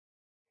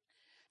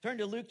Turn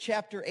to Luke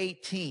chapter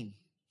 18,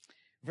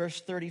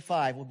 verse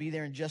 35. We'll be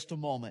there in just a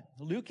moment.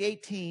 Luke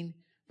 18,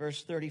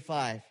 verse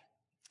 35.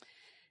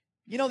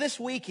 You know, this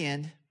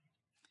weekend,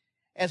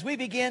 as we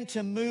begin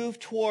to move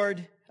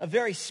toward a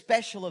very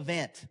special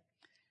event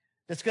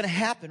that's going to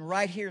happen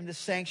right here in this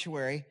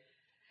sanctuary,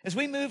 as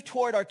we move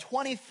toward our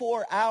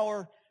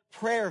 24-hour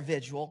prayer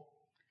vigil,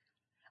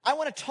 I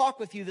want to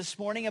talk with you this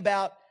morning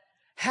about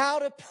how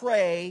to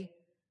pray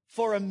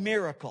for a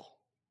miracle.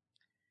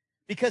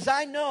 Because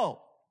I know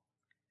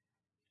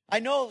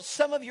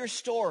some of your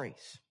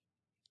stories.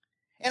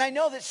 And I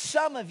know that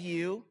some of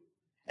you,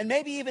 and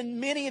maybe even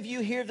many of you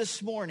here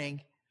this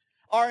morning,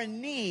 are in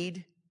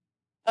need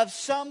of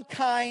some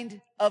kind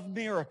of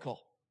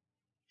miracle.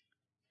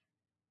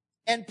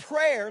 And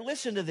prayer,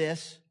 listen to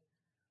this,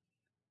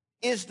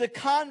 is the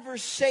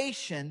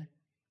conversation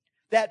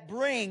that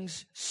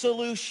brings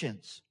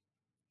solutions.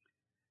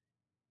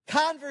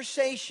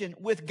 Conversation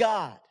with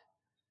God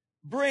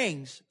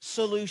brings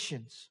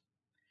solutions.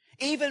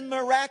 Even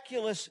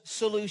miraculous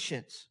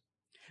solutions.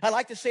 I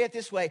like to say it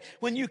this way.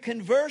 When you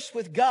converse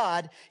with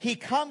God, He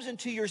comes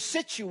into your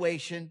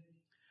situation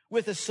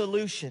with a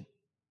solution.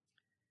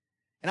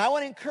 And I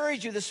want to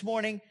encourage you this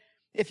morning,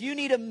 if you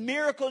need a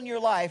miracle in your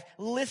life,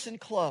 listen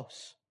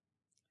close.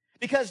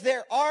 Because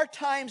there are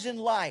times in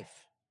life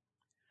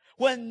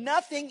when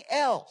nothing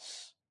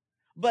else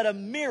but a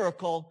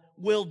miracle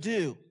will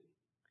do.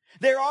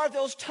 There are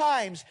those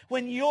times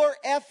when your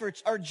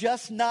efforts are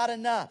just not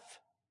enough.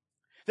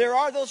 There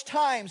are those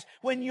times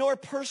when your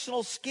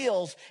personal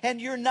skills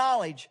and your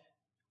knowledge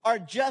are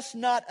just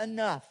not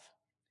enough.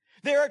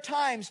 There are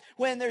times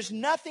when there's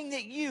nothing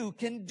that you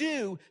can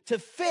do to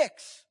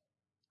fix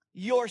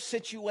your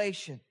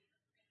situation.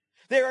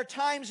 There are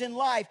times in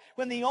life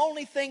when the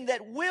only thing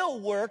that will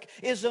work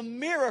is a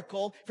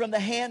miracle from the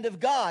hand of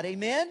God.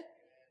 Amen?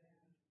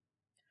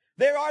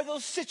 There are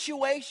those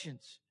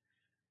situations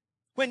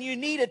when you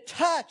need a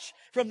touch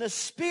from the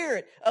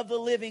Spirit of the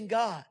living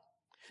God.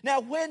 Now,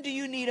 when do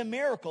you need a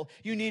miracle?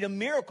 You need a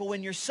miracle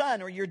when your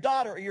son or your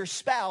daughter or your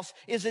spouse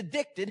is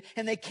addicted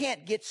and they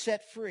can't get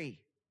set free.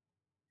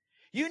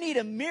 You need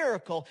a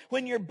miracle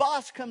when your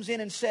boss comes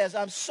in and says,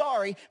 I'm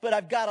sorry, but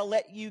I've got to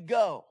let you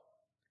go.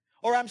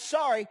 Or I'm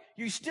sorry,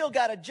 you still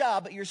got a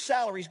job, but your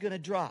salary's going to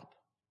drop.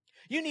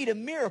 You need a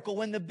miracle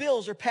when the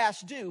bills are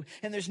past due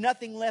and there's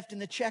nothing left in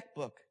the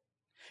checkbook.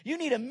 You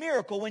need a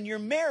miracle when your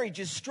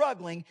marriage is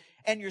struggling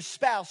and your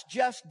spouse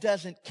just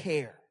doesn't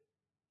care.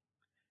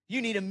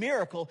 You need a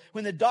miracle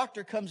when the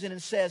doctor comes in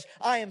and says,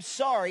 I am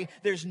sorry,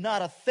 there's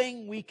not a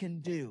thing we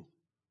can do.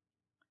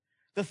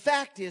 The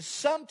fact is,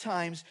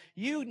 sometimes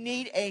you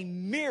need a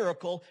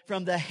miracle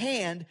from the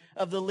hand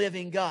of the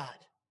living God.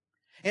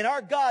 And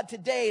our God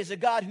today is a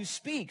God who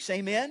speaks,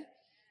 amen?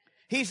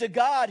 He's a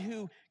God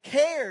who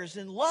cares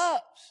and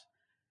loves.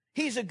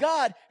 He's a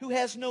God who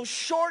has no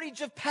shortage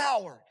of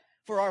power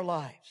for our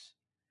lives.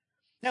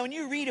 Now, when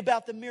you read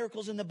about the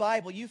miracles in the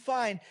Bible, you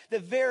find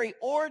that very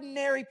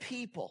ordinary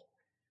people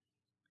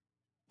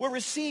were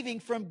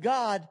receiving from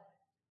God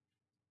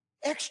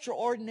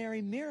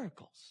extraordinary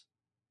miracles.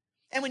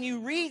 And when you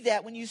read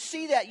that, when you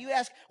see that, you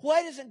ask,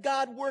 why doesn't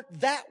God work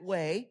that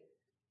way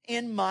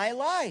in my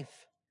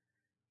life?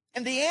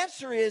 And the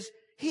answer is,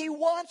 He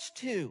wants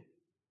to.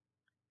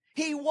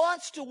 He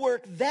wants to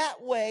work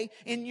that way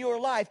in your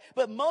life.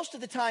 But most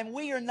of the time,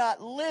 we are not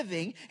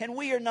living and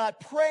we are not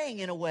praying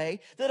in a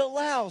way that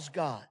allows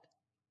God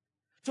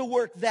to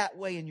work that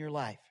way in your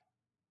life.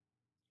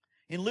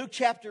 In Luke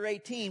chapter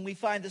 18, we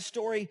find the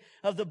story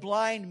of the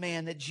blind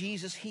man that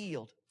Jesus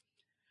healed.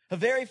 A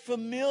very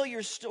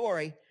familiar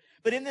story,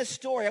 but in this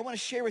story, I want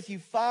to share with you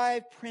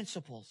 5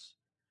 principles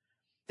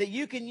that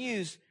you can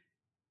use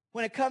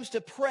when it comes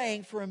to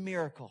praying for a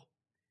miracle.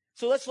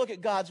 So let's look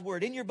at God's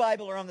Word. In your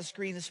Bible or on the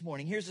screen this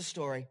morning, here's the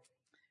story.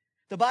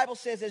 The Bible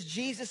says, as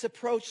Jesus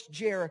approached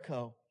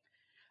Jericho,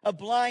 a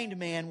blind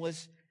man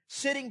was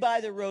sitting by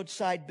the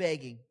roadside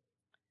begging.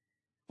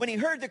 When he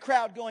heard the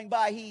crowd going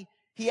by, he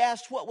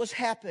asked what was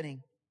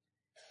happening.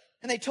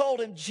 And they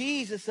told him,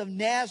 Jesus of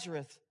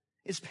Nazareth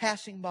is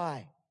passing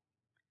by.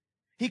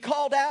 He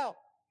called out,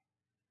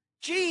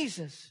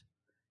 Jesus,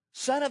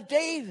 Son of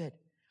David,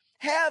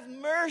 have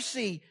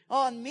mercy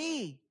on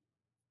me.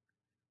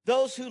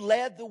 Those who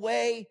led the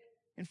way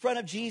in front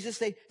of Jesus,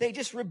 they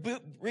just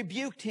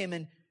rebuked him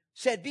and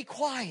said, be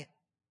quiet.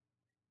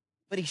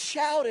 But he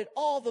shouted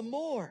all the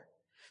more,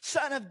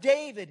 Son of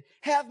David,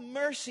 have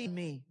mercy on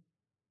me.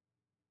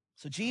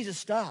 So Jesus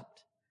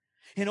stopped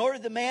and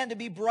ordered the man to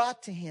be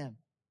brought to him.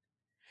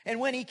 And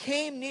when he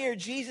came near,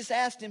 Jesus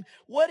asked him,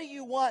 what do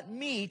you want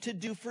me to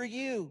do for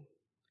you?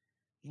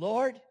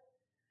 Lord,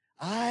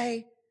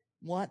 I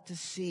want to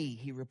see,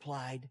 he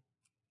replied.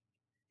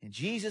 And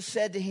Jesus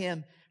said to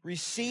him,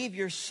 receive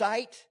your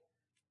sight.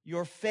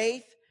 Your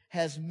faith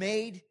has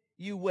made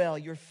you well.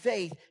 Your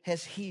faith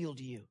has healed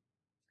you.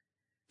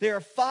 There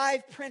are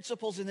 5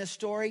 principles in this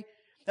story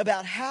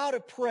about how to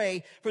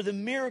pray for the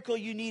miracle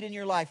you need in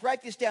your life.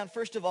 Write this down.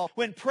 First of all,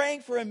 when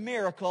praying for a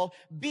miracle,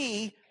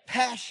 be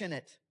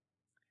passionate.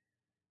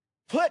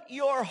 Put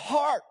your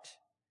heart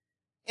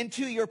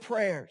into your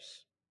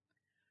prayers.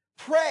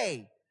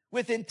 Pray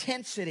with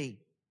intensity.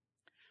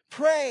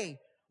 Pray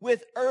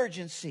with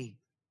urgency.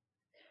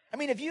 I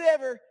mean, have you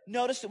ever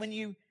noticed that when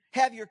you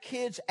have your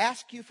kids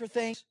ask you for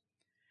things,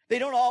 they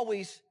don't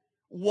always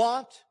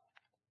want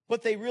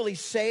what they really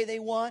say they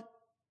want?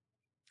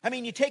 I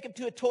mean, you take them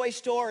to a toy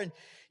store and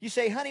you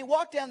say, honey,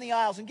 walk down the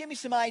aisles and give me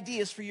some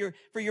ideas for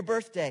your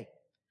birthday.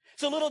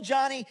 So little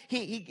Johnny,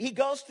 he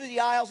goes through the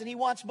aisles and he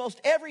wants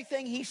most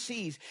everything he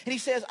sees. And he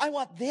says, I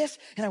want this,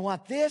 and I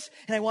want this,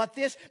 and I want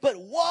this. But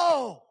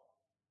whoa,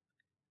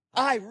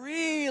 I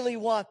really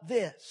want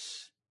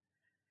this.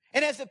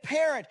 And as a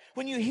parent,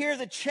 when you hear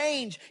the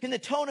change in the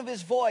tone of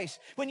his voice,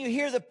 when you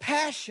hear the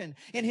passion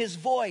in his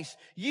voice,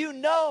 you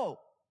know,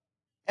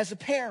 as a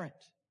parent,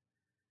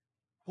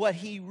 what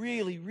he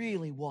really,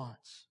 really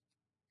wants.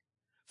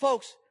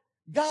 Folks,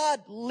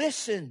 God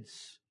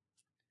listens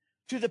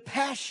to the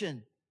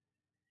passion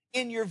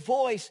in your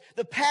voice,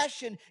 the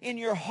passion in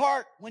your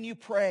heart when you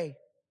pray.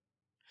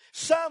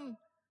 Some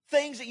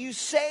things that you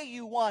say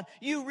you want,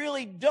 you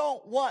really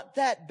don't want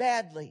that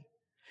badly.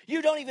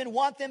 You don't even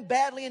want them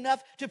badly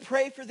enough to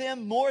pray for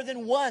them more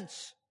than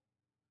once.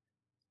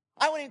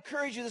 I want to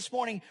encourage you this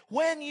morning,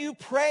 when you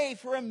pray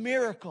for a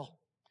miracle,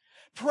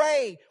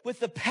 pray with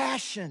the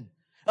passion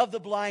of the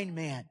blind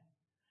man.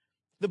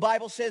 The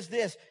Bible says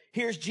this.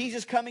 Here's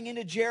Jesus coming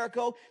into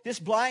Jericho. This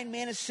blind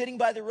man is sitting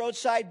by the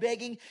roadside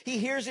begging. He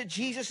hears that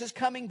Jesus is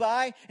coming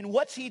by. And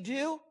what's he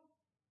do?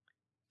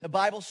 The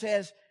Bible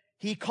says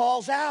he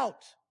calls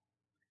out.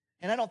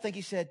 And I don't think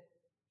he said,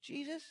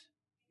 Jesus?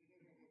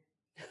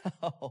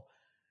 No.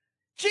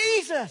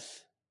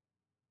 Jesus,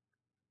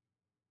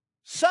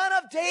 Son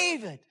of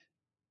David,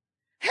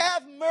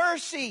 have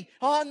mercy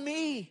on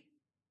me.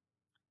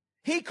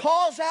 He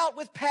calls out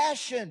with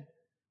passion.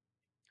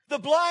 The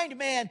blind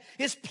man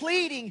is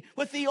pleading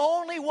with the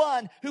only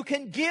one who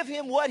can give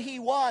him what he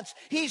wants.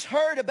 He's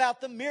heard about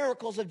the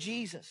miracles of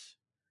Jesus.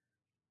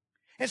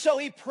 And so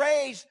he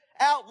prays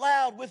out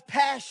loud with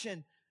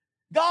passion,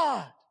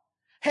 God,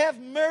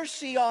 have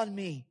mercy on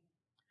me.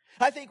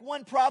 I think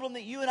one problem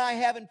that you and I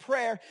have in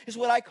prayer is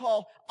what I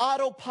call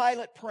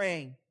autopilot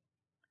praying.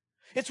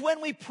 It's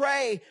when we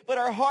pray, but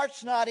our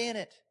heart's not in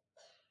it.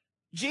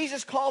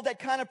 Jesus called that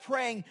kind of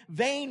praying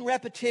vain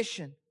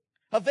repetition.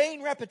 A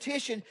vain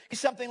repetition is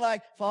something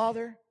like,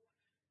 Father,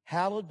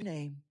 hallowed be your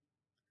name.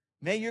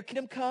 May your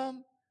kingdom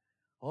come.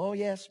 Oh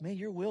yes, may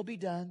your will be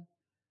done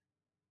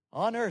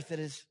on earth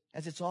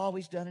as it's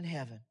always done in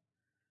heaven.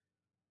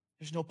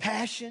 There's no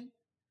passion.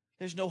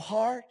 There's no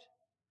heart.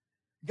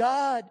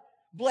 God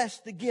bless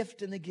the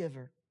gift and the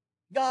giver.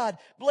 God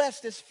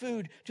bless this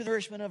food to the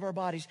nourishment of our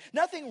bodies.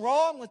 Nothing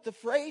wrong with the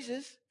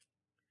phrases,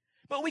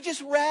 but we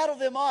just rattle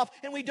them off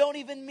and we don't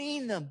even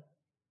mean them.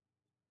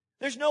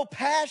 There's no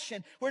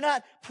passion. We're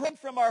not praying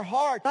from our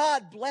heart.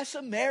 God bless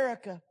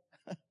America.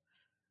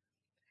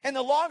 And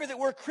the longer that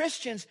we're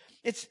Christians,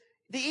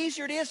 the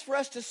easier it is for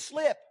us to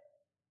slip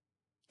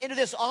into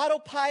this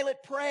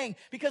autopilot praying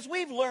because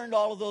we've learned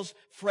all of those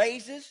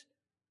phrases.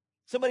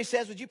 Somebody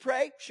says, would you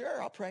pray? Sure,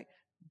 I'll pray.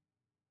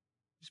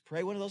 Just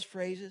pray one of those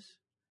phrases.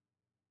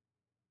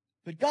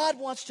 But God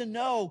wants to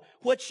know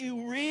what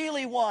you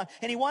really want.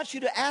 And He wants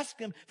you to ask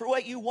Him for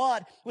what you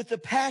want with the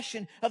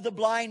passion of the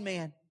blind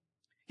man.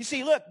 You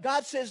see, look,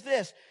 God says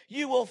this,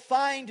 you will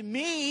find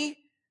me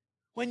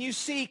when you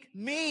seek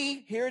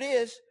me, here it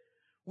is,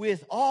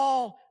 with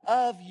all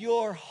of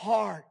your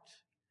heart.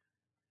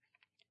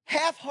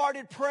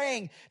 Half-hearted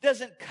praying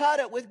doesn't cut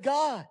it with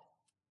God.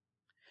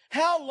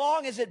 How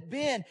long has it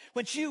been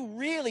when you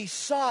really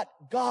sought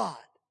God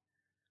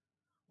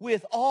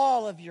with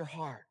all of your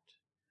heart?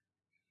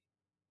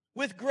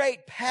 With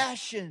great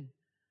passion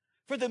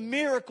for the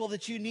miracle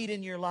that you need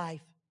in your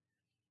life.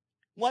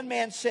 One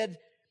man said,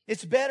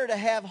 it's better to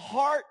have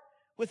heart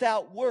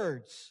without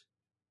words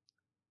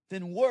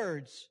than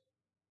words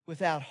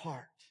without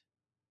heart.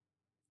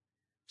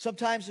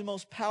 Sometimes the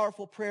most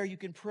powerful prayer you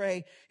can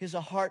pray is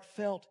a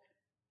heartfelt,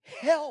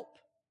 help.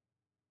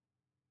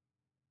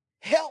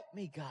 Help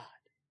me, God.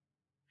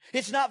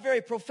 It's not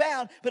very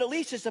profound, but at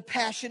least it's a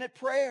passionate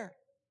prayer.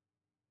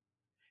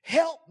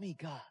 Help me,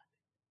 God.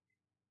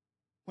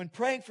 When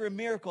praying for a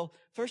miracle,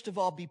 first of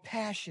all, be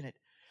passionate.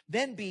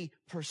 Then be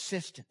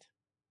persistent.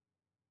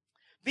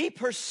 Be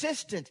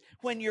persistent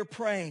when you're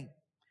praying.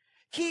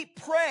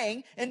 Keep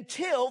praying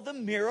until the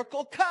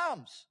miracle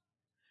comes.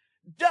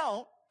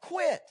 Don't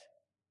quit.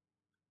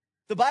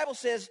 The Bible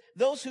says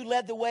those who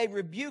led the way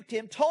rebuked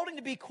him, told him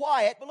to be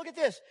quiet. But look at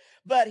this.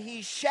 But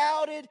he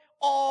shouted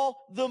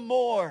all the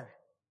more,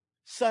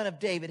 Son of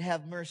David,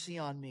 have mercy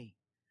on me.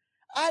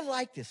 I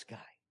like this guy.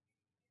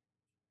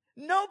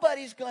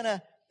 Nobody's going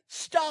to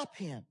stop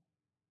him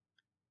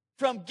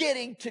from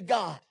getting to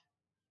God.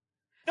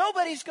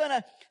 Nobody's going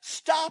to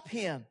stop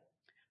him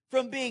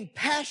from being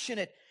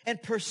passionate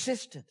and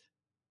persistent.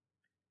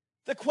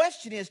 The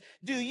question is,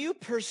 do you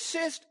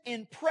persist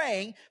in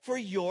praying for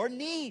your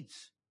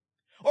needs?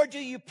 Or do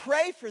you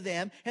pray for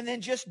them and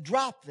then just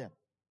drop them?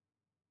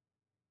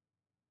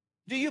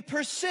 Do you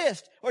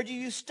persist or do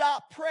you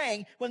stop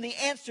praying when the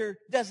answer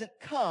doesn't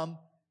come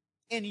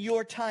in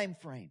your time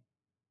frame.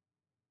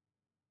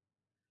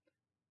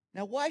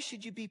 Now, why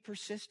should you be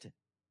persistent?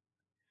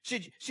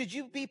 Should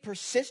you be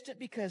persistent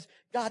because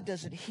God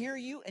doesn't hear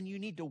you and you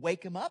need to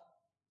wake Him up?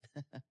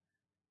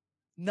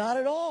 Not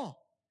at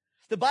all.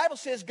 The Bible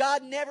says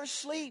God never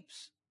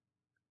sleeps.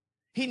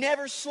 He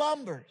never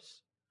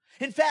slumbers.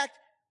 In fact,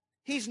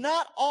 He's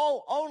not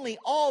only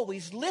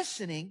always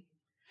listening,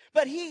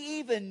 but He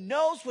even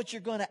knows what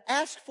you're going to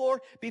ask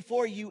for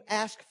before you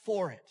ask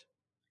for it.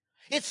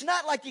 It's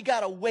not like you got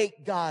to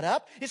wake God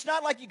up. It's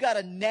not like you got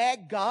to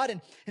nag God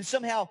and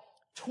somehow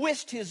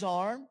twist His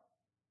arm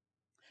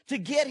to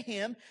get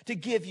Him to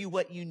give you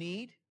what you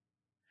need.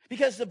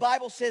 Because the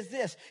Bible says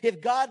this,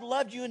 if God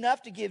loved you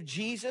enough to give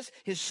Jesus,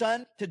 His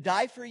Son, to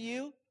die for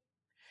you,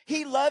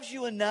 He loves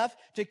you enough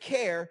to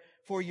care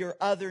for your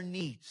other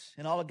needs.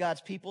 And all of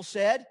God's people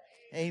said,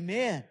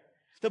 amen.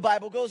 The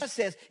Bible goes and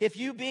says, if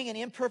you being an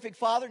imperfect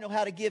father know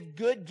how to give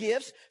good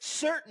gifts,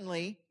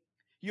 certainly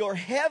your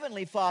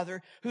heavenly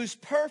Father who's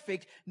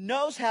perfect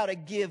knows how to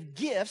give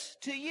gifts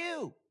to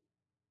you.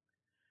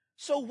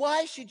 So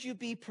why should you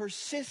be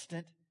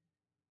persistent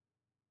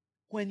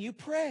when you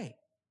pray?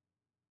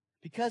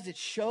 Because it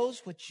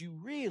shows what you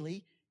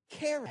really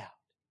care about.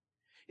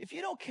 If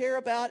you don't care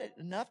about it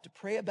enough to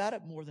pray about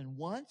it more than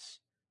once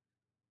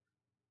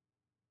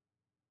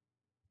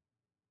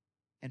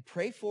and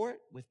pray for it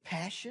with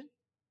passion,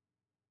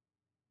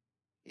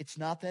 it's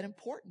not that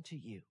important to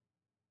you.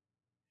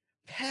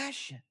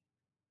 Passion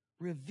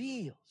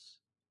reveals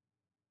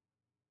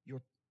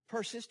your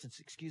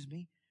persistence,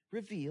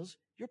 reveals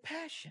your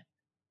passion.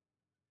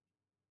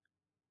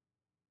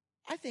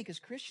 I think as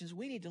Christians,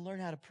 we need to learn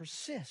how to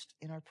persist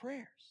in our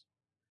prayers.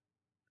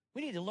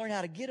 We need to learn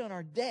how to get on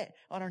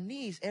our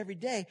knees every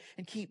day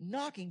and keep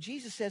knocking.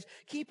 Jesus says,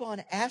 keep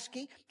on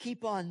asking,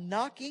 keep on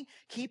knocking,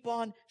 keep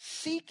on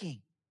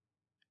seeking.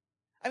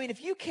 I mean,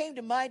 if you came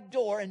to my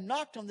door and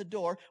knocked on the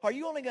door, are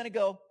you only going to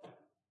go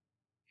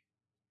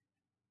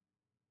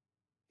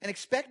and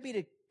expect me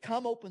to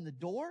come open the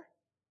door?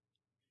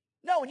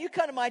 No, when you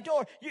come to my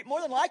door,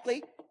 more than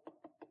likely,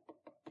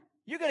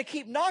 you're going to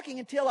keep knocking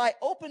until I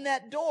open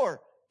that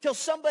door, till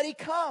somebody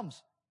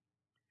comes.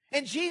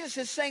 And Jesus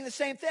is saying the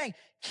same thing.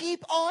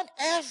 Keep on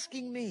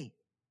asking me.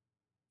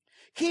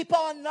 Keep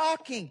on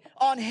knocking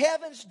on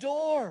heaven's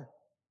door.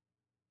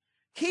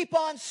 Keep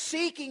on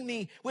seeking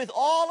me with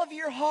all of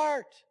your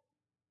heart.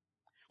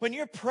 When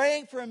you're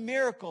praying for a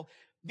miracle,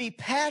 be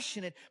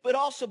passionate, but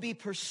also be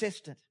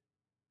persistent.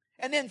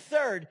 And then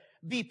third,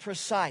 be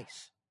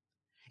precise.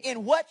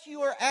 In what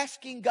you are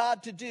asking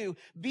God to do,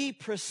 be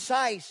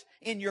precise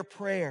in your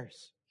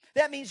prayers.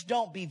 That means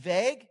don't be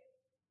vague.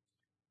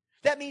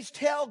 That means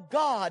tell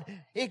God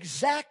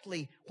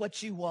exactly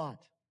what you want.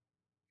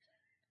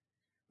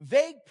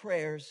 Vague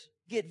prayers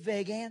get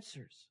vague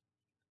answers.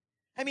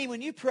 I mean,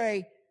 when you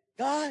pray,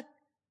 God,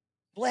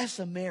 bless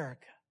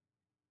America.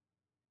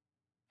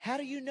 How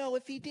do you know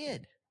if He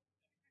did?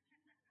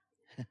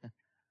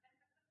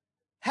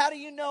 How do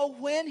you know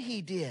when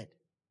He did?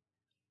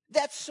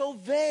 That's so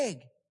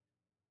vague.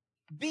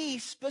 Be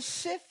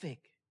specific.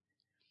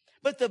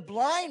 But the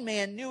blind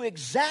man knew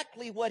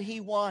exactly what he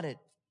wanted.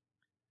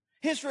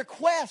 His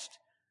request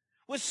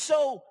was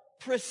so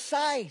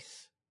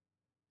precise.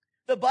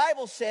 The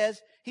Bible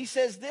says, he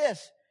says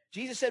this.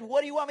 Jesus said,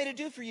 what do you want me to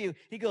do for you?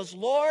 He goes,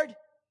 Lord,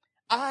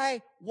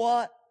 I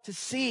want to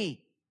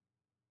see.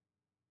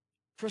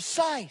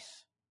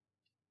 Precise.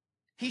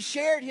 He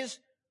shared his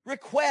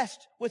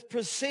request with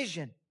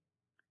precision.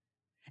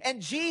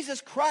 And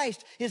Jesus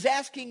Christ is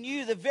asking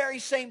you the very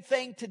same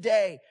thing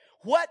today.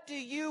 What do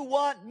you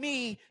want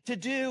me to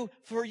do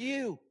for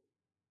you?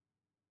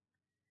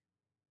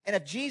 And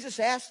if Jesus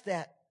asked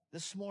that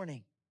this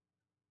morning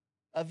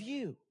of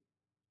you,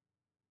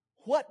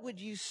 what would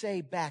you say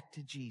back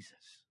to Jesus?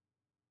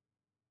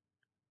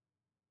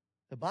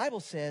 The Bible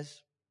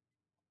says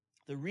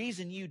the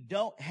reason you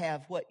don't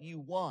have what you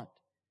want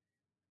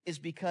is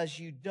because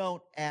you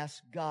don't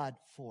ask God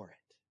for it.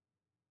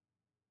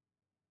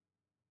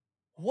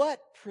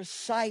 What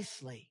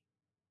precisely,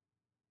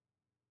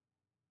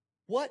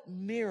 what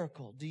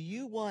miracle do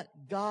you want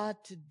God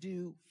to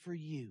do for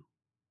you?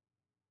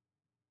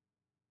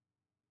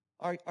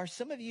 Are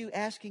some of you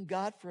asking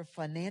God for a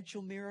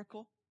financial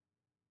miracle?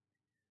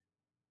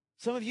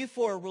 Some of you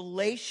for a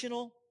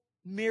relational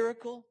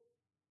miracle?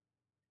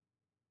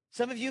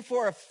 Some of you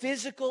for a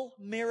physical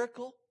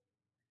miracle?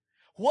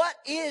 What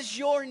is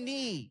your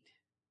need?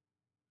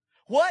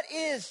 What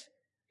is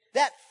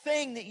that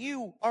thing that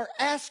you are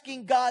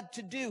asking God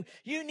to do?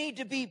 You need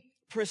to be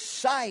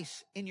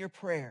precise in your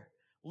prayer.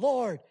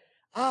 Lord,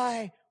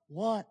 I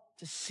want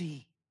to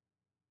see.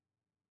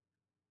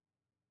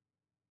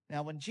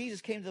 Now, when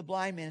Jesus came to the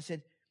blind man and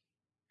said,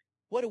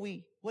 what do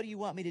you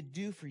want me to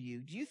do for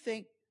you? Do you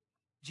think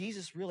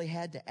Jesus really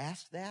had to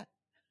ask that?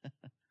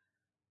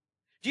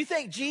 Do you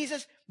think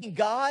Jesus,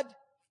 God,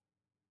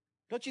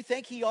 don't you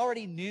think He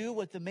already knew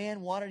what the man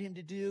wanted him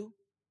to do?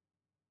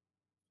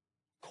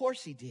 Of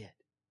course He did.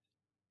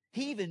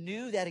 He even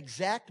knew that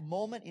exact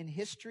moment in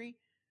history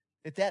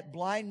that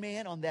blind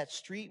man on that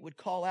street would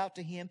call out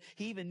to him.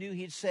 He even knew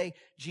he'd say,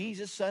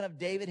 Jesus, Son of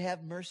David,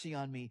 have mercy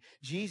on me.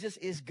 Jesus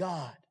is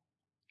God.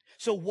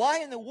 So why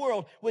in the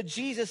world would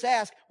Jesus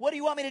ask, what do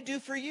you want me to do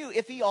for you,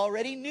 if he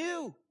already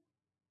knew?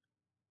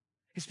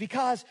 It's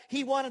because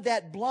he wanted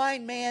that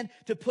blind man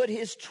to put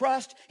his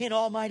trust in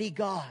Almighty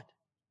God.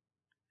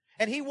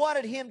 And he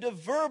wanted him to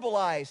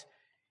verbalize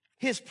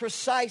his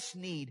precise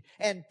need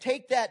and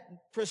take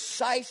that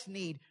precise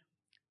need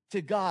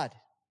to God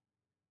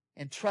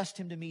and trust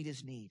him to meet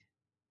his need.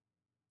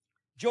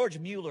 George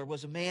Mueller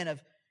was a man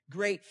of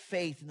great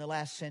faith in the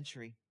last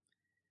century.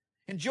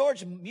 And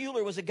George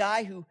Mueller was a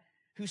guy who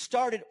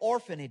started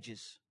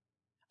orphanages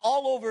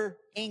all over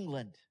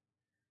England.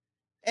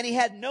 And he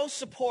had no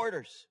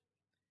supporters.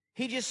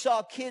 He just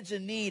saw kids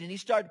in need, and he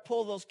started to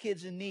pull those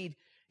kids in need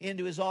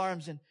into his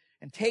arms and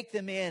take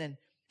them in. And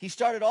he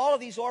started all of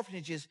these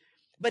orphanages,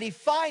 but he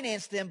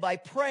financed them by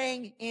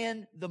praying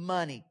in the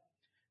money.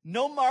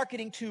 No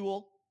marketing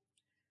tool,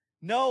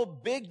 no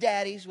big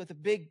daddies with a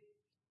big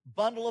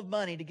bundle of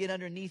money to get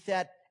underneath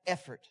that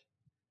effort.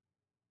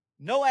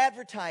 No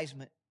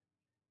advertisement.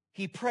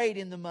 He prayed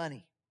in the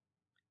money.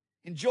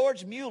 And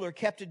George Mueller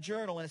kept a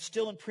journal, and it's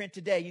still in print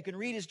today. You can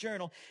read his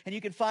journal, and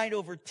you can find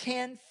over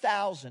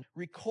 10,000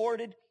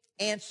 recorded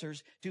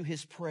answers to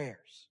his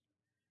prayers.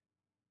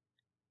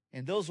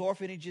 And those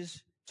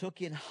orphanages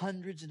took in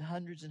hundreds and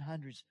hundreds and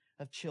hundreds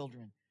of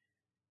children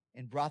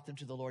and brought them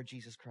to the Lord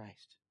Jesus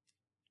Christ.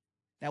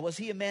 Now, was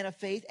he a man of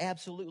faith?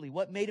 Absolutely.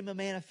 What made him a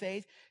man of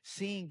faith?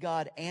 Seeing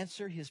God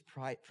answer his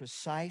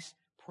precise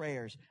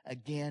prayers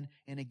again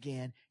and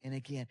again and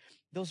again.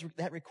 Those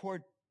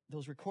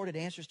recorded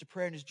answers to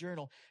prayer in his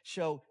journal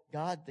show,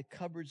 God, the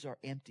cupboards are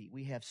empty.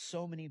 We have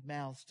so many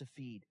mouths to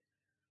feed.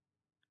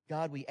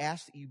 God, we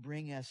ask that you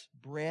bring us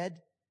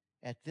bread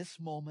at this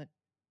moment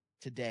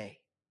today.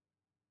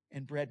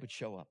 And bread would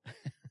show up.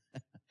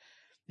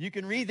 You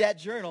can read that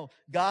journal.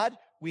 God,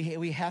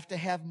 we have to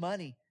have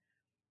money.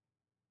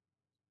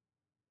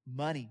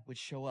 Money would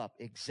show up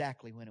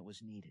exactly when it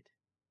was needed.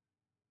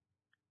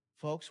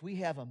 Folks, we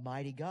have a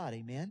mighty God.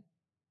 Amen?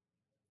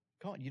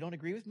 Come on, you don't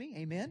agree with me?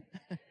 Amen?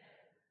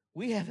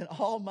 We have an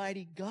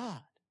almighty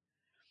God.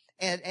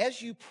 And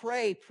as you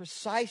pray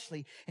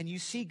precisely and you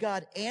see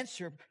God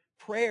answer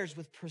prayers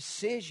with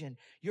precision,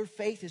 your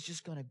faith is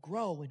just going to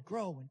grow and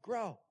grow and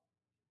grow.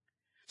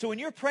 So when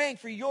you're praying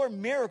for your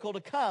miracle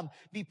to come,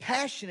 be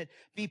passionate,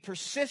 be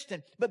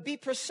persistent, but be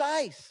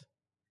precise.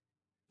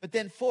 But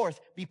then fourth,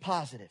 be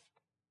positive.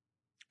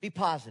 Be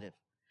positive.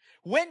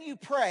 When you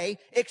pray,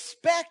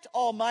 expect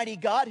Almighty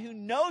God, who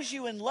knows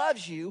you and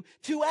loves you,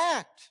 to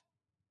act.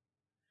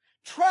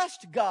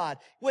 Trust God,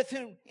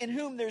 in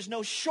whom there's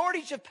no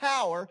shortage of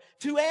power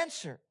to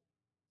answer.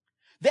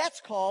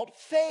 That's called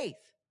faith.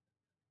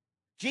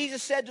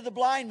 Jesus said to the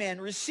blind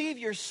man, receive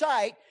your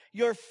sight,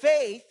 your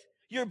faith,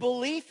 your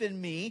belief in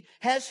me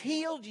has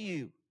healed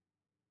you.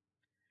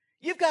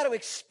 You've got to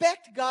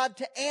expect God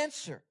to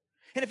answer.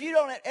 And if you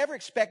don't ever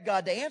expect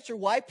God to answer,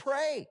 why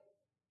pray?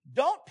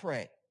 Don't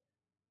pray.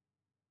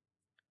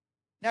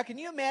 Now, can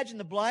you imagine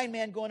the blind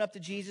man going up to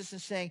Jesus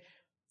and saying,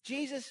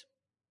 Jesus,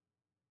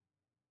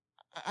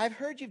 I've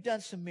heard you've done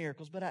some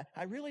miracles, but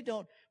I really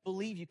don't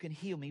believe you can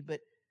heal me,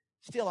 but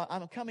still,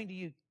 I'm coming to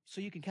you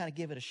so you can kind of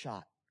give it a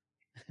shot.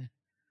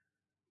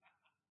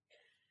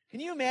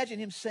 Can you imagine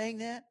him saying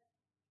that?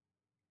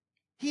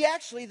 He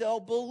actually, though,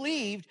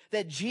 believed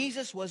that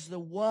Jesus was the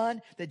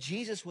one, that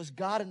Jesus was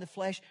God in the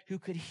flesh who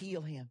could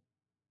heal him.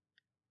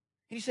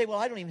 And you say, well,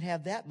 I don't even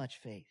have that much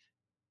faith.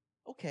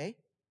 Okay.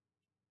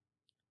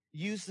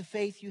 Use the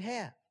faith you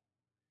have.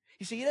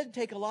 You see, it doesn't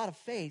take a lot of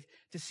faith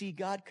to see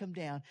God come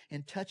down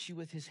and touch you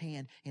with his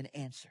hand and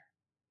answer.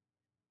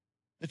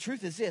 The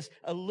truth is this,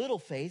 a little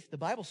faith, the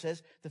Bible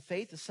says, the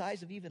faith the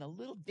size of even a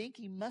little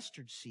dinky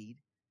mustard seed,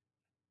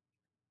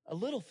 a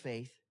little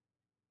faith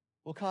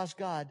will cause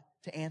God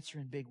to answer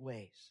in big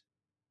ways.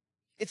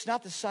 It's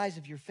not the size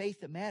of your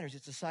faith that matters,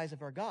 it's the size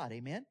of our God,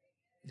 amen?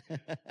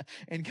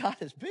 And God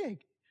is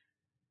big,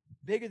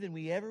 bigger than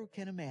we ever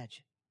can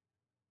imagine.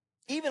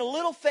 Even a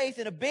little faith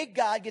in a big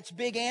God gets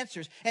big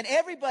answers. And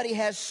everybody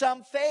has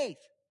some faith.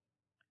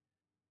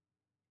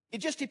 It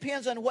just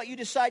depends on what you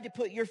decide to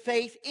put your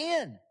faith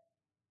in.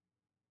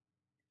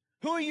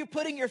 Who are you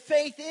putting your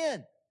faith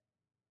in?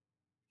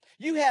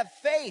 You have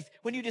faith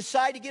when you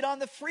decide to get on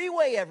the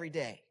freeway every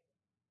day.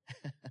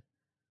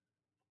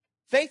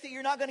 Faith that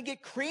you're not going to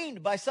get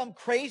creamed by some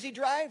crazy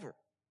driver.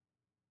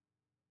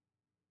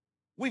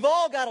 We've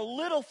all got a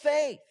little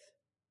faith.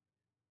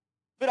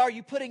 But are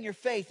you putting your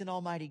faith in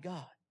Almighty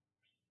God?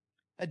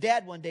 A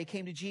dad one day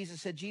came to Jesus and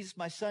said, Jesus,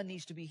 my son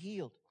needs to be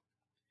healed.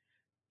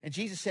 And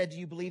Jesus said, do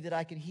you believe that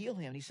I can heal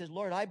him? And he said,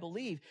 Lord, I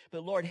believe,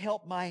 but Lord,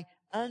 help my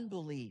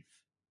unbelief.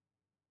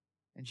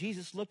 And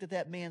Jesus looked at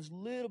that man's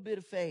little bit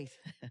of faith,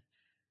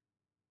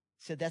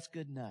 said, that's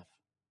good enough.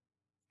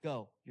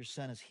 Go, your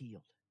son is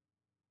healed.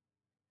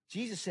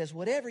 Jesus says,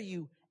 whatever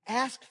you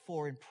asked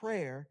for in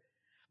prayer,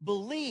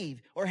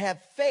 believe or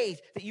have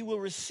faith that you will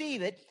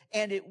receive it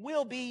and it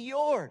will be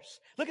yours.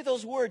 Look at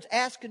those words,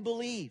 ask and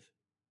believe.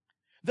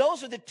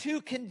 Those are the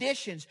two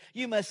conditions.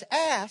 You must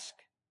ask,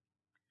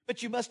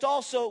 but you must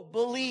also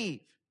believe.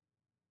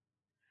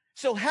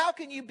 So how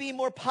can you be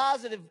more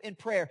positive in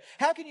prayer?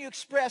 How can you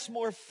express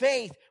more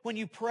faith when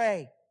you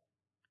pray?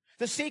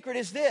 The secret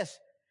is this.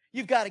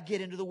 You've got to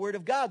get into the Word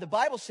of God. The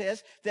Bible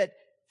says that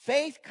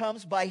faith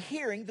comes by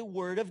hearing the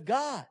Word of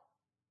God.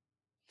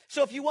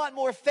 So if you want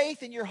more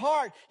faith in your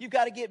heart, you've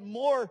got to get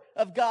more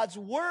of God's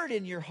Word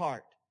in your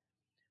heart.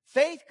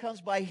 Faith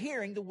comes by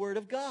hearing the Word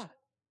of God.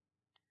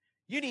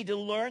 You need to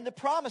learn the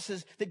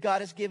promises that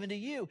God has given to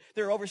you.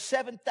 There are over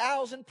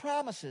 7,000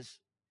 promises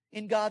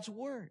in God's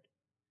Word.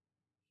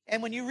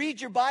 And when you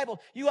read your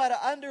Bible, you ought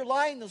to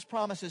underline those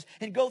promises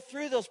and go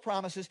through those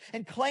promises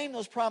and claim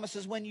those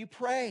promises when you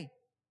pray.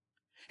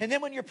 And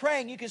then when you're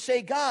praying, you can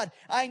say, God,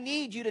 I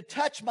need you to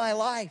touch my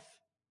life.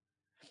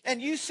 And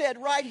you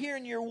said right here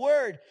in your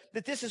Word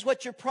that this is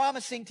what you're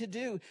promising to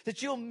do,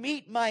 that you'll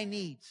meet my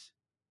needs.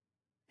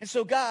 And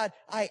so, God,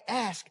 I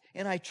ask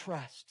and I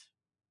trust.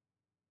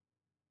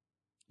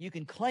 You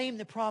can claim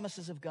the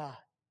promises of God,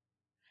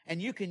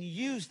 and you can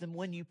use them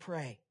when you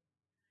pray.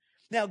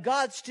 Now,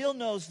 God still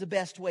knows the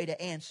best way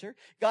to answer.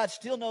 God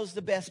still knows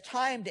the best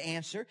time to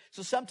answer.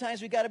 So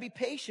sometimes we got to be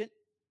patient.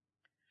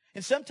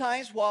 And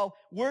sometimes while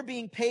we're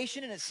being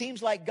patient and it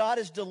seems like God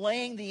is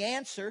delaying the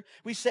answer,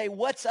 we say,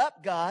 what's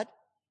up, God?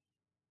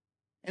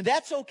 And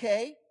that's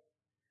okay.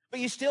 But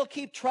you still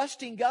keep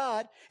trusting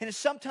God. And it's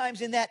sometimes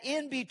in that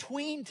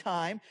in-between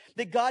time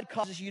that God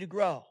causes you to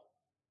grow.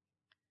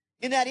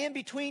 In that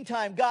in-between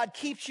time, God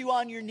keeps you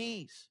on your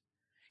knees.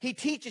 He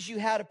teaches you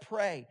how to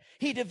pray.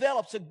 He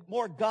develops a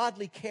more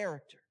godly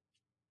character.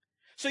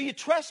 So you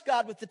trust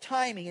God with the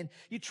timing and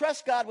you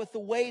trust God with the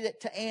way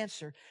to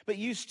answer, but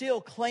you still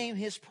claim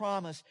His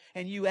promise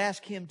and you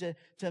ask Him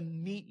to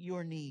meet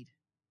your need.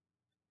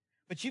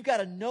 But you've got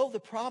to know the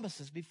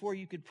promises before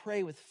you could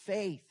pray with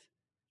faith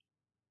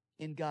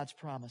in God's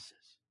promises.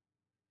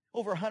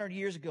 Over 100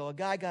 years ago, a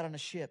guy got on a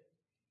ship.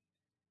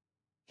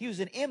 He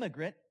was an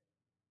immigrant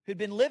who'd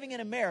been living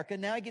in America.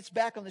 Now he gets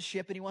back on the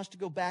ship and he wants to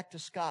go back to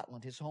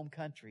Scotland, his home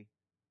country.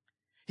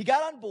 He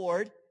got on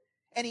board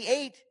and he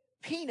ate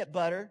peanut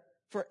butter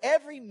for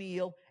every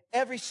meal,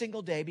 every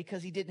single day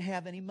because he didn't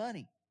have any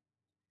money.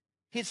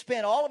 He had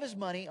spent all of his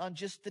money on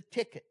just the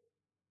ticket.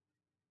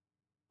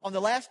 On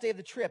the last day of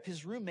the trip,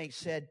 his roommate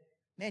said,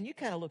 man, you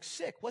kind of look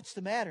sick. What's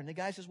the matter? And the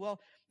guy says, well,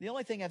 the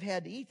only thing I've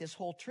had to eat this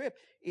whole trip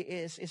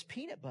is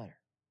peanut butter.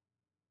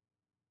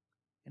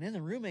 And then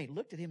the roommate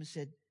looked at him and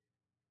said,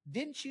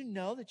 didn't you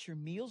know that your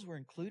meals were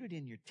included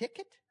in your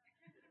ticket?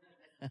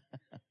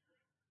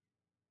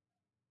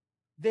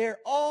 They're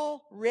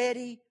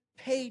already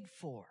paid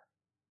for.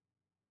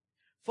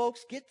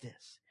 Folks, get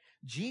this.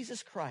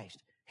 Jesus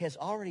Christ has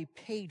already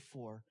paid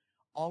for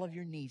all of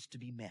your needs to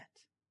be met.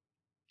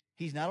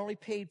 He's not only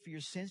paid for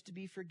your sins to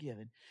be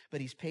forgiven, but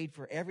He's paid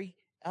for every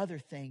other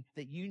thing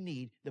that you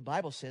need, the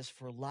Bible says,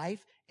 for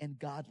life and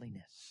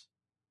godliness.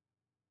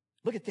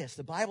 Look at this.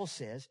 The Bible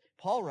says,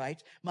 Paul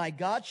writes, my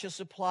God shall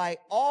supply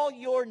all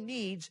your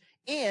needs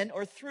in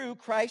or through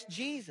Christ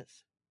Jesus.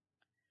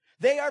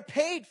 They are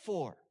paid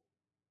for.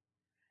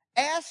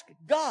 Ask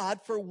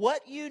God for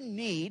what you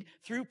need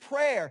through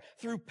prayer,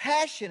 through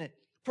passionate,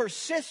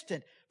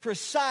 persistent,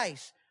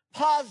 precise,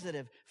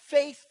 positive,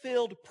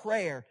 faith-filled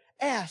prayer.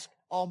 Ask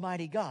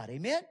Almighty God.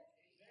 Amen?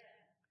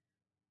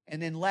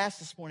 And then last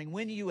this morning,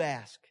 when you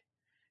ask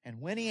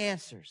and when He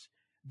answers,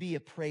 be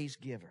a praise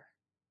giver.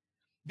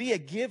 Be a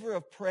giver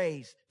of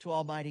praise to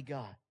Almighty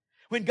God.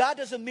 When God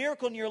does a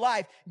miracle in your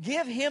life,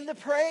 give Him the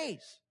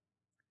praise.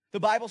 The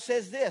Bible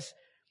says this,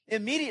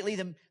 immediately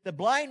the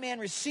blind man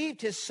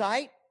received his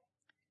sight,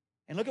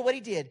 and look at what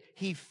he did.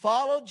 He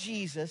followed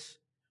Jesus,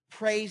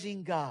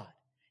 praising God.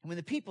 And when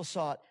the people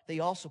saw it, they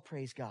also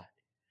praised God.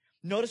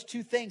 Notice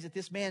two things that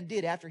this man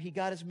did after he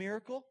got his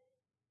miracle.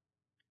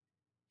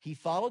 He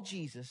followed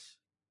Jesus,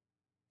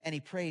 and he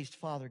praised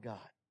Father God.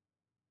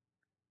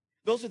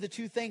 Those are the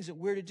two things that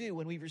we're to do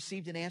when we've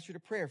received an answer to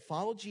prayer.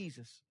 Follow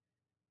Jesus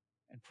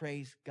and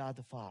praise God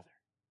the Father.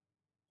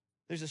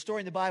 There's a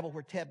story in the Bible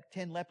where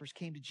 10 lepers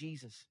came to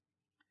Jesus.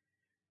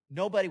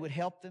 Nobody would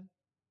help them.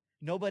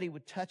 Nobody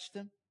would touch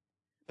them.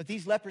 But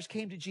these lepers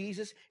came to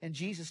Jesus, and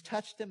Jesus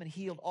touched them and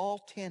healed all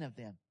 10 of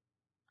them.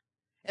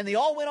 And they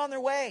all went on their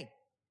way.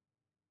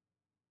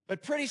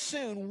 But pretty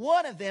soon,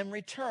 one of them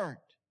returned.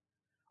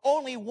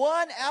 Only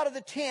one out of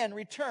the 10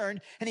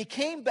 returned, and he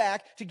came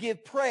back to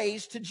give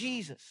praise to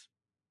Jesus.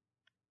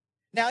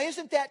 Now,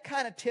 isn't that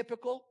kind of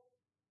typical?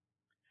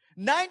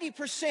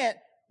 90%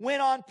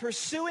 went on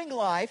pursuing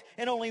life,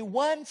 and only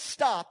one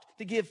stopped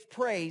to give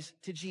praise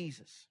to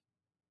Jesus.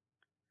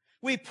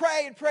 We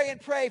pray and pray and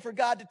pray for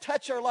God to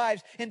touch our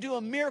lives and do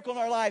a miracle in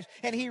our lives,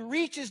 and He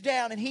reaches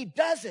down and He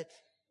does it.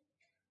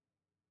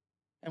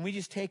 And we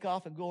just take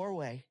off and go our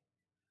way,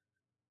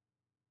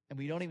 and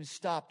we don't even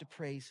stop to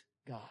praise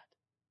God.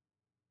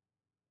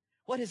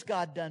 What has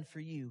God done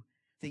for you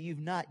that you've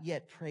not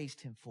yet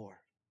praised Him for?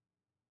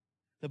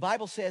 The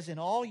Bible says in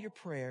all your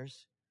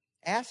prayers,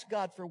 ask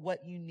God for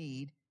what you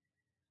need,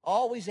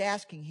 always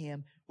asking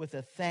Him with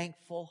a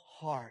thankful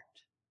heart.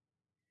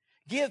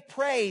 Give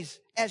praise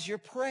as you're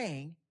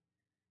praying,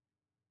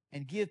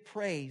 and give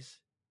praise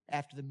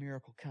after the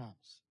miracle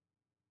comes.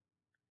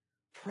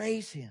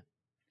 Praise Him.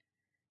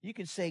 You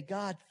can say,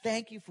 God,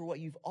 thank you for what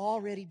you've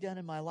already done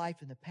in my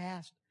life in the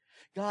past.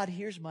 God,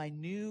 here's my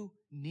new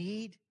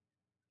need.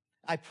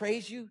 I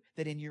praise you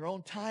that in your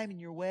own time, in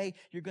your way,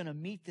 you're going to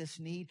meet this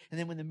need. And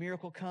then when the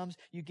miracle comes,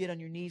 you get on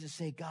your knees and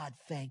say, God,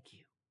 thank you.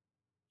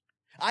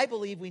 I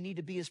believe we need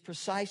to be as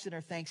precise in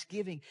our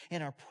thanksgiving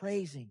and our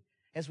praising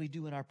as we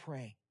do in our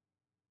praying.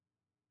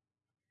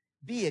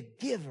 Be a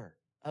giver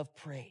of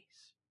praise.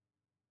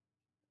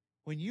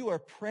 When you are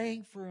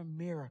praying for a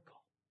miracle,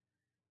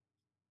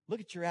 look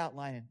at your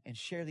outline and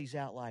share these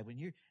out loud. When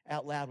you're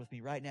out loud with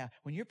me right now,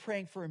 when you're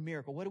praying for a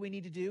miracle, what do we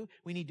need to do?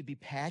 We need to be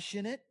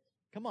passionate.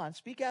 Come on,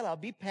 speak out loud.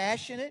 Be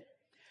passionate.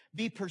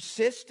 Be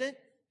persistent.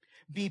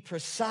 Be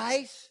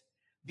precise.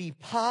 Be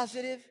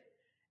positive.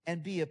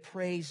 And be a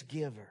praise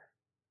giver.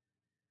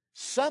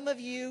 Some of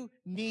you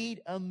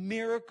need a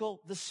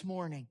miracle this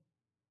morning.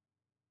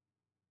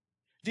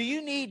 Do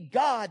you need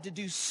God to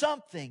do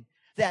something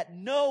that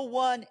no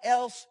one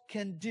else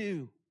can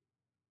do?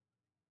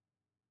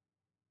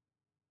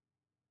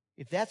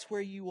 If that's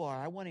where you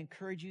are, I want to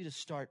encourage you to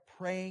start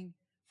praying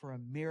for a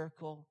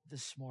miracle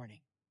this morning.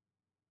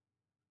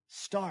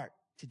 Start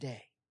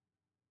today.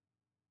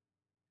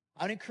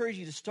 I would encourage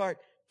you to start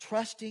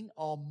trusting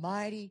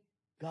Almighty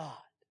God,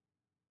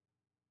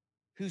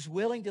 who's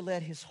willing to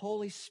let His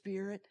Holy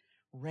Spirit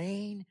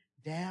rain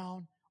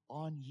down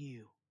on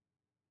you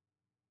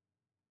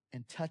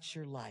and touch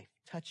your life,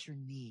 touch your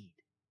need.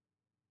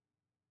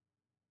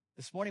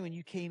 This morning when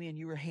you came in,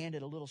 you were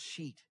handed a little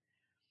sheet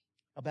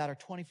about our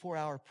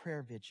 24-hour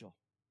prayer vigil.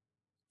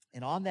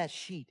 And on that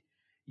sheet,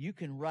 you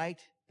can write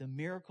the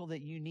miracle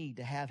that you need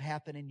to have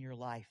happen in your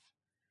life.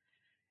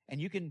 And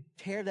you can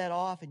tear that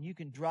off and you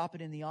can drop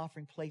it in the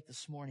offering plate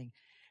this morning.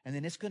 And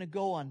then it's going to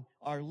go on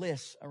our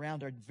lists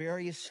around our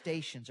various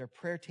stations, our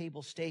prayer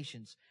table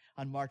stations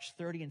on March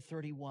 30 and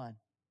 31.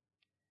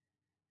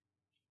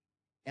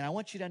 And I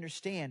want you to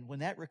understand, when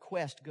that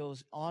request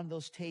goes on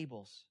those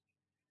tables,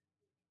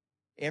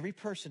 every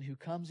person who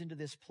comes into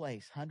this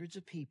place, hundreds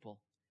of people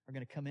are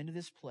going to come into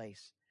this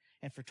place,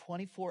 and for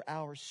 24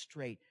 hours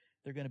straight,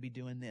 they're going to be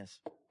doing this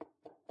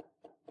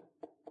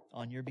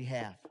on your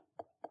behalf.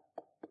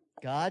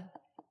 God,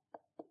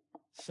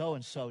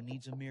 so-and-so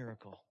needs a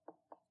miracle.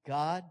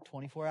 God,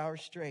 24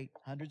 hours straight,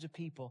 hundreds of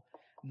people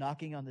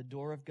knocking on the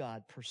door of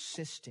God,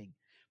 persisting,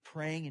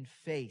 praying in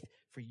faith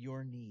for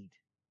your need.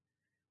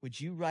 Would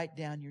you write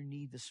down your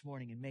need this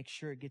morning and make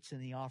sure it gets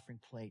in the offering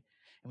plate?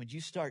 And would you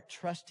start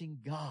trusting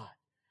God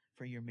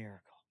for your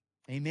miracle?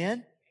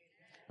 Amen?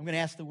 I'm going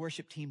to ask the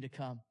worship team to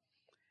come.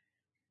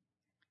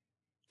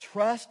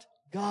 Trust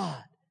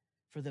God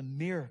for the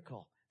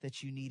miracle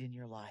that you need in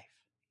your life.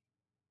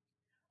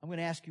 I'm going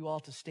to ask you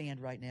all to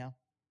stand right now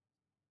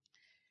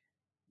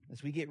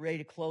as we get ready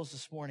to close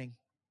this morning.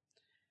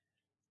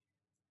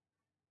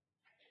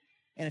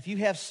 And if you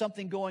have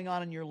something going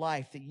on in your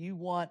life that you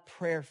want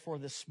prayer for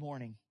this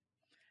morning,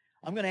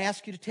 I'm going to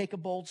ask you to take a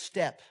bold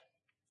step.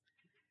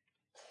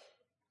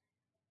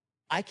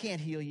 I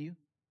can't heal you.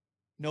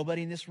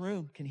 Nobody in this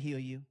room can heal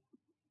you.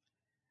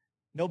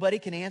 Nobody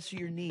can answer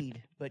your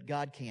need, but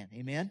God can.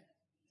 Amen?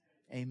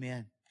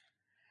 Amen.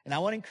 And I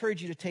want to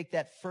encourage you to take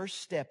that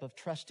first step of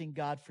trusting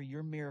God for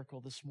your miracle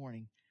this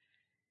morning.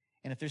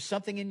 And if there's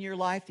something in your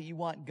life that you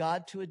want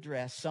God to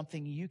address,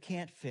 something you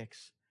can't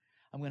fix,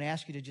 I'm going to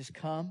ask you to just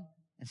come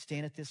and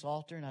stand at this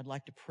altar, and I'd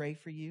like to pray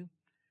for you.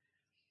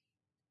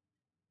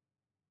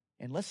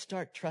 And let's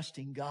start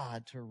trusting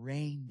God to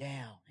rain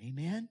down.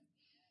 Amen?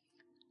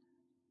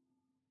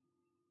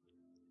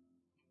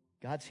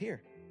 God's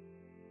here.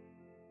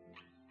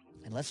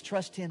 And let's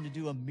trust Him to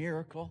do a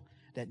miracle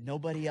that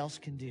nobody else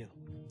can do.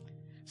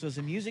 So as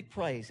the music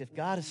plays, if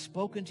God has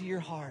spoken to your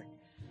heart,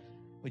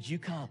 would you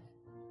come?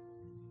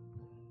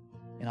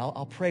 And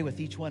I'll pray with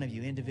each one of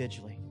you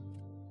individually.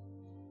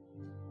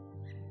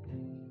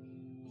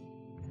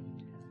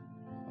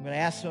 I'm going to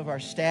ask some of our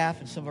staff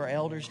and some of our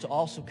elders to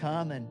also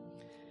come and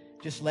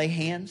just lay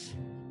hands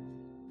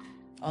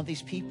on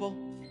these people.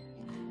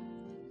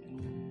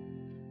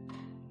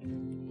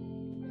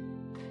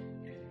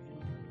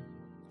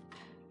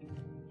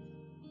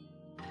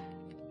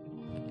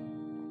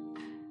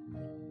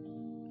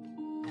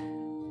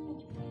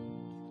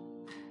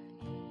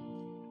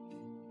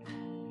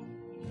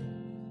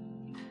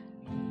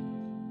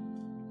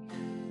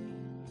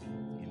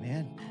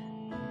 Amen.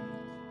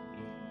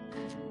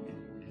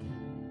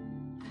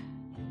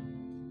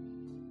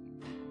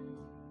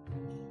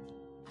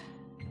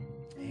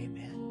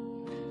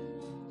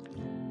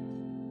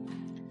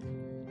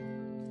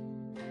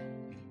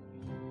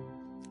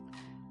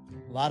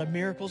 A lot of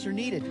miracles are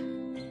needed.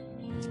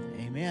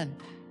 Amen.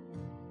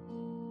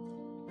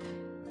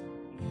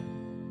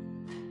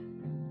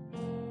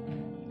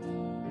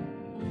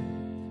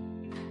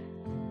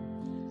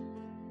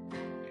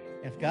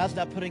 If God's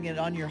not putting it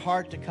on your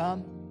heart to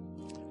come,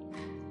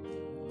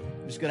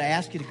 I'm just going to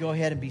ask you to go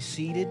ahead and be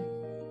seated.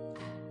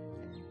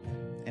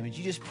 And would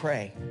you just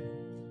pray?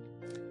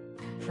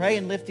 Pray pray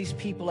and lift these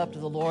people up to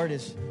the Lord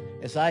as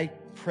I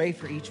pray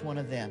for each one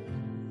of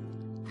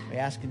them. We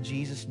ask in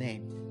Jesus'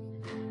 name.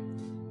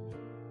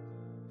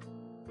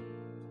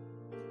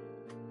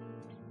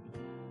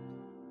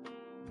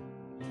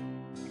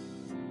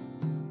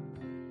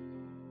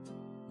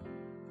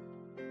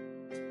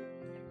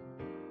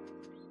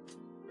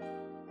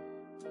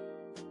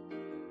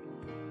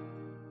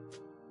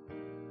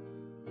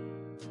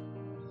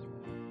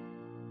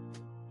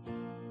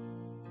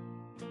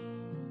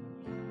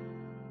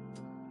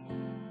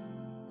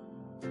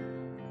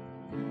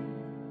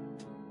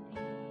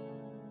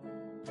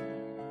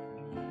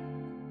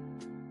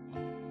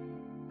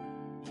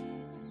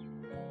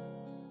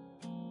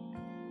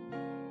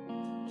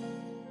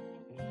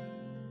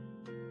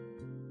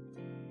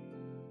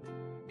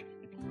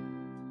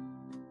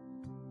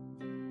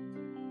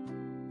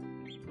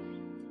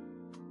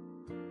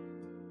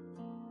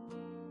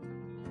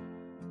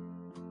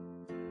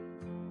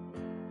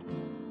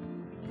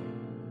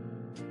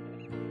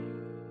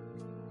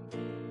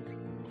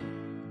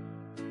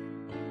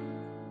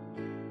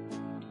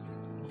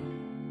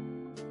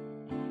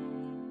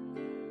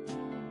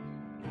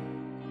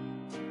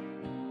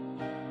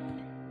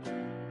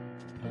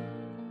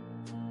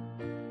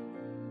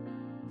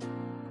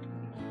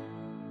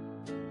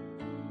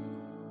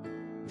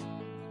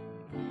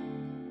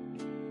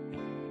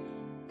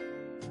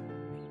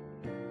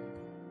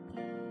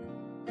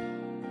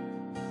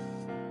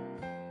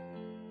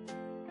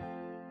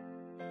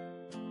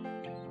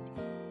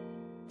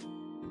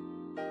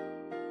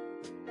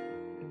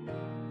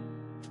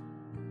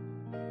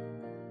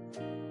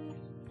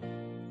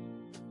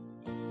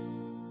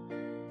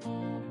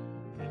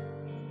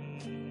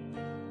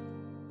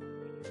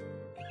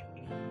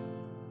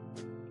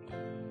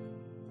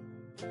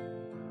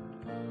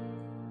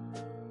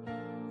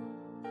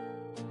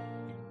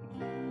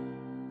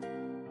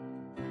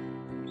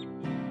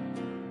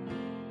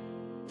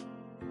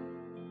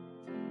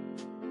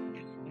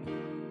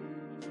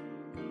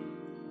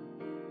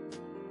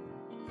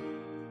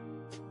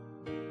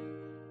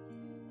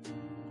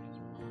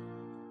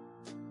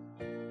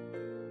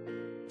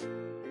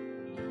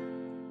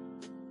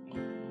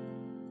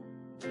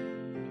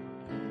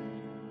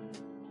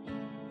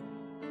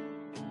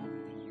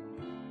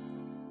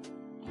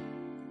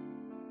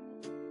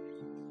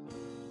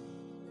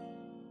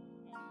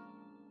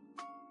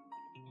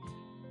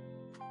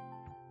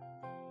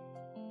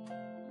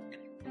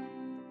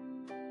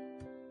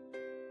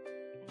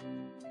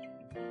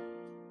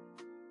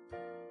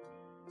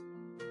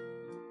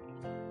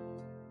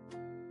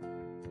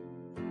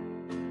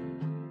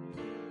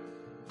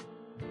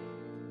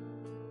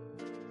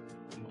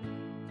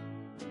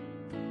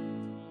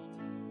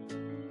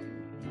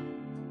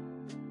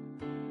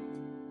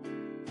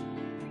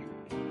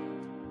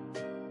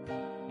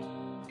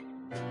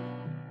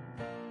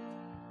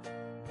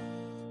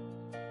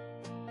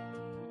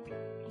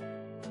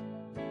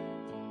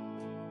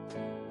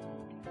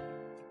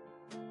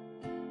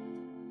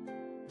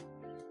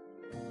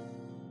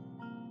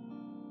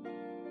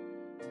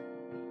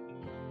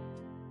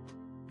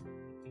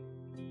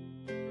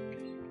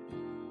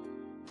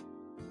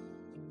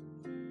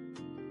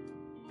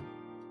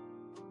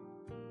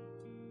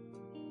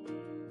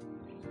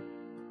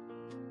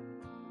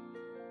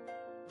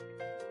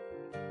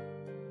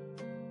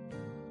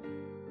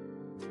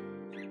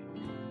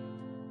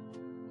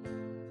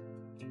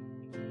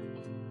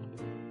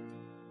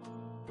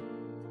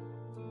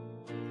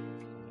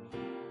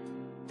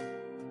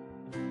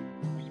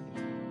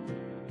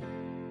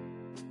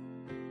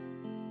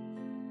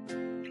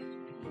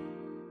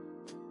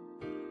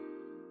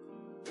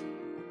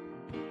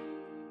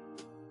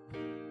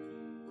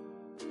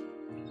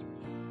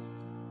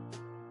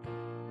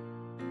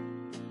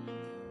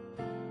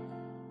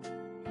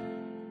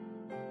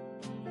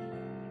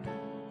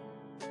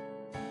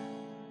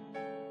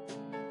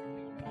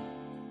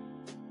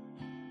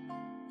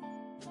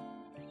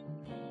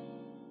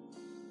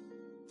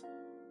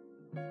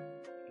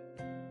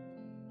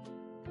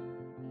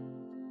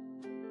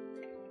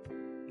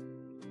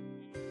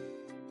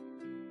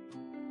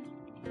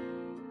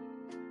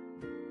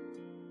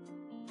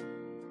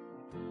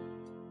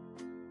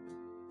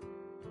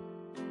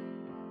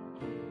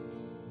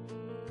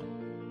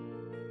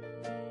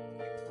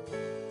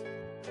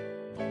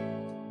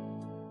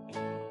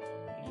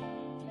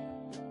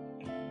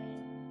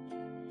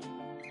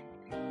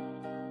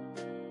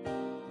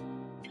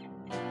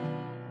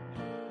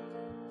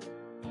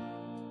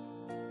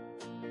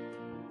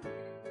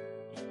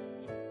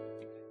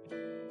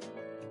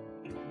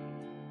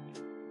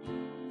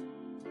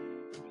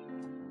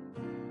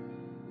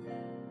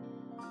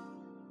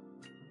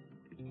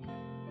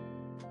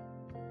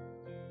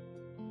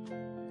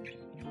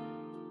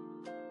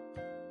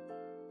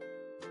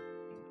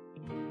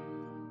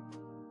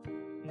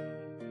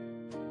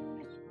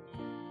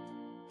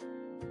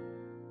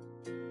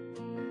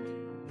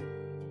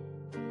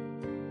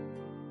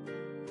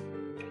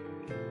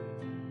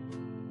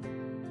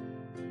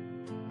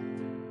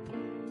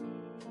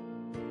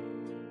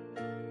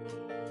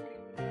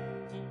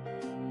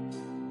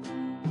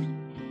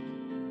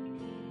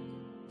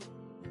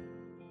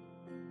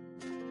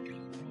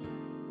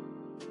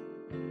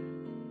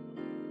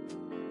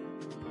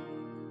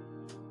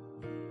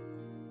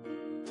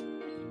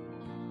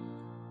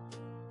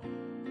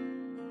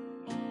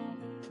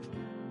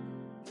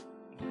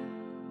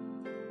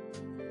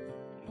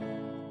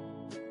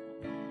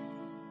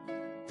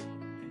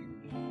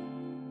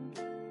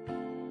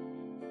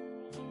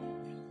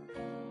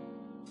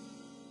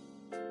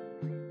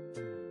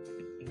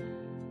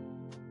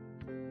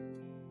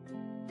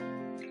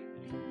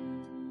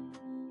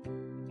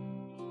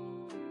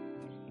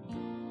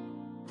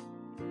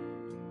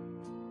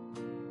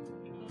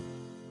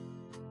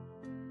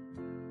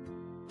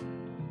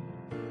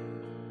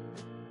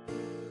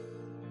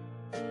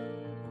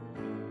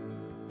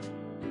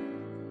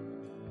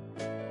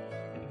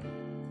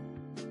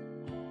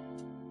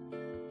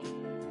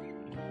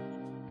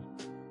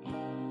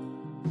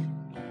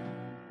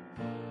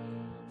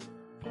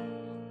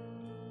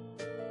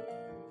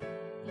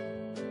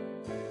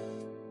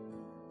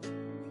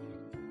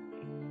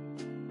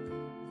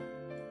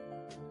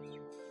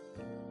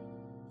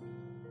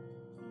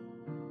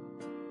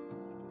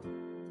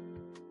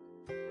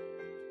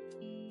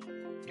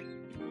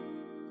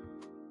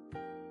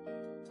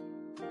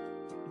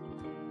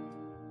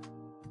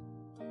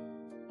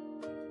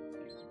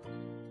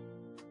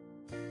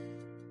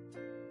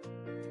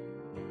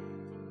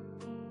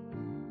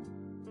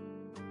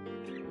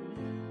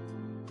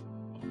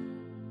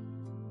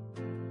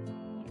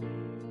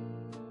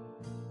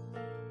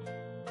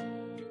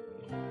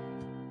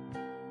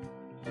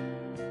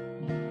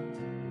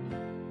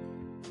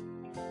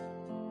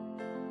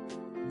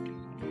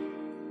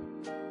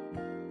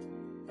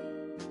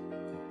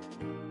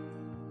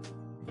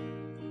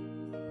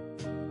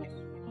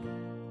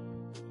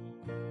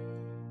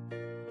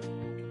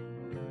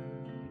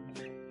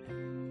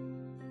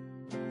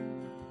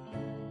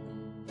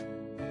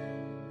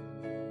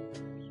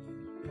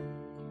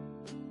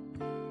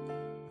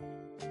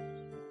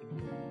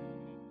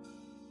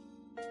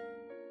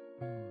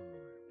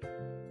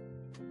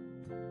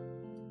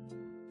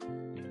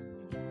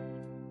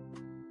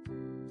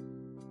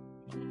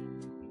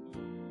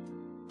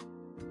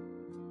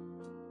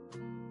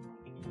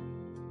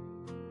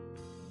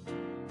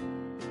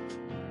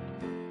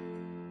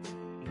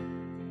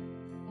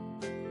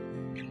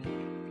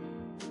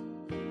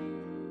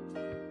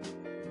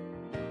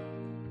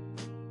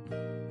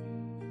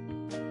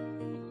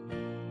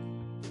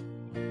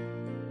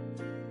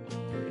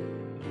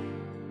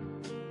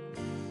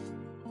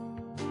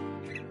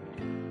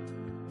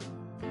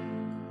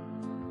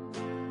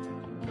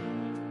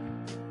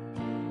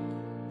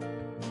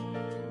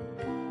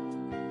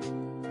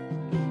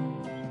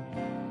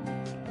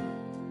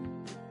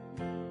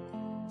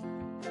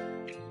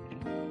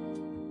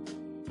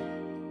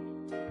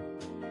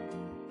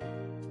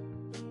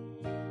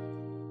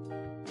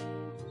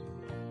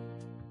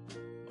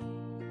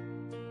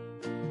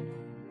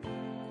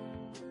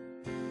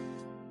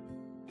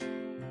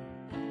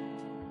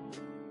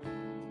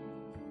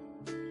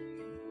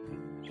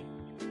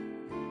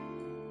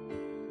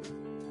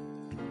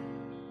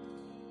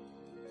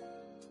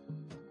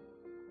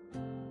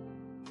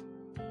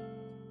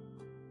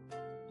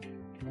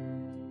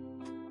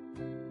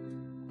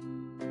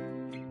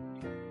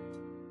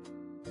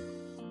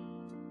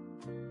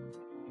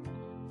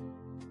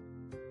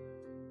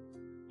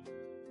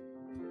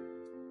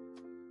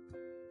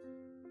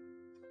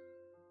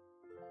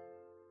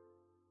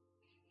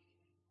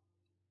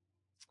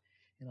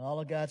 And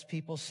all of God's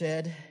people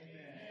said,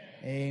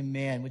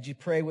 Amen. Would you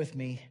pray with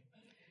me?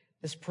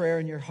 This prayer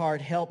in your heart,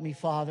 help me,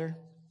 Father,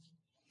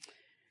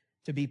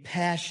 to be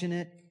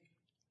passionate,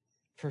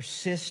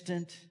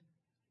 persistent,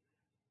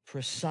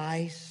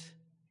 precise,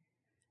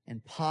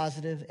 and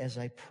positive as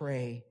I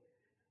pray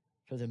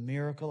for the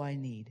miracle I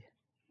need.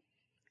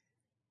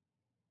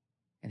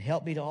 And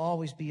help me to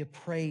always be a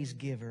praise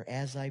giver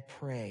as I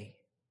pray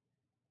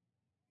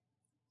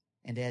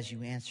and as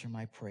you answer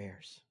my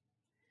prayers.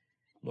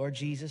 Lord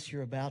Jesus,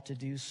 you're about to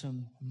do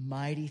some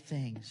mighty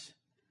things.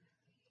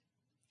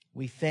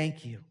 We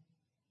thank you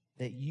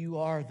that you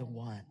are the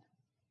one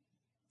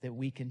that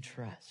we can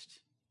trust.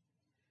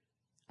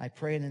 I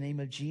pray in the name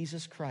of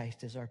Jesus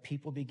Christ as our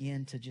people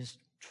begin to just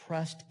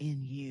trust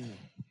in you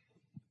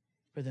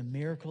for the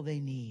miracle they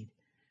need,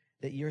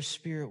 that your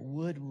Spirit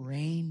would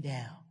rain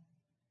down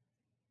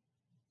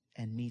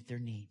and meet their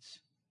needs.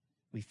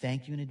 We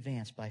thank you in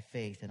advance by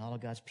faith. And all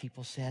of God's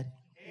people said,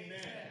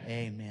 Amen.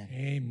 Amen.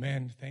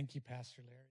 Amen. Thank you, Pastor Larry.